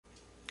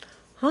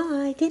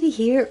Hi, Diddy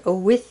here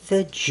with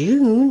the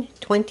June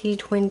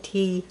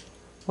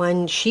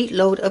 2021 sheet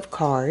load of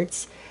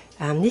cards.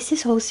 This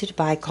is hosted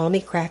by Call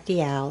Me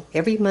Crafty Al.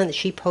 Every month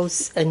she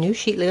posts a new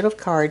sheet load of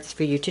cards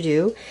for you to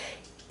do.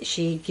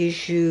 She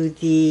gives you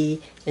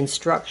the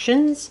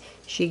instructions,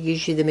 she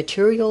gives you the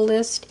material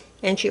list,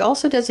 and she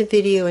also does a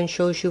video and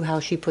shows you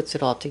how she puts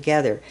it all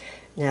together.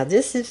 Now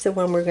this is the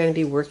one we're going to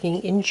be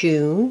working in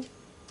June,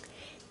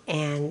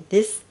 and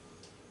this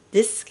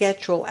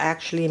sketch will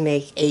actually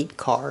make 8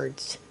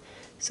 cards.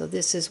 So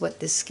this is what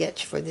this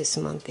sketch for this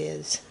month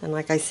is. And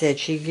like I said,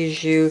 she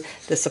gives you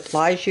the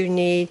supplies you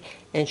need,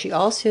 and she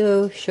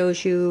also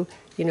shows you,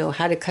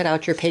 how to cut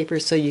out your paper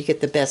so you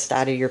get the best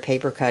out of your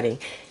paper cutting.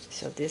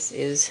 So this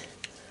is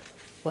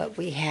what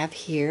we have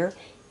here.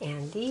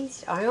 And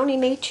these, I only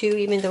made 2,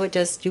 even though it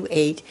does do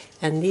 8.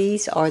 And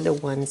these are the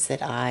ones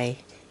that I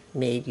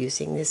made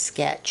using this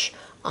sketch.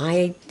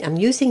 I'm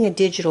using a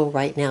digital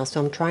right now,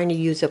 so I'm trying to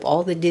use up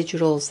all the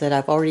digitals that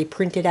I've already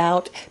printed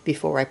out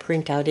before I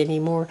print out any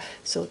more.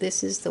 So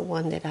this is the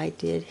one that I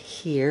did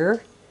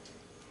here,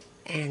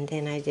 and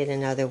then I did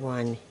another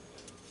one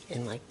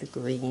in like the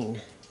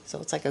green.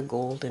 So it's like a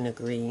gold and a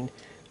green.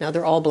 Now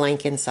they're all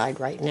blank inside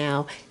right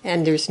now,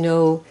 and there's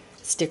no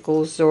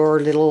stickles or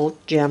little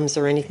gems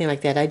or anything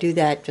like that. I do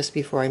that just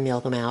before I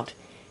mail them out.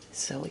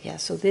 So yeah,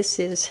 so this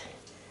is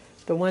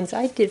the ones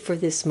I did for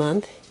this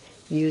month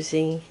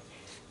using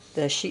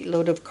the sheet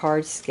load of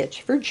cards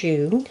sketch for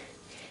June.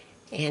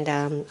 And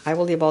I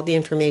will leave all the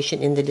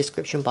information in the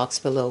description box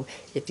below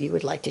if you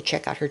would like to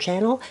check out her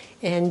channel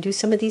and do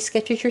some of these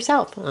sketches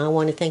yourself. I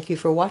want to thank you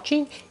for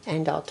watching,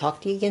 and I'll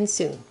talk to you again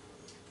soon.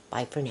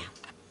 Bye for now.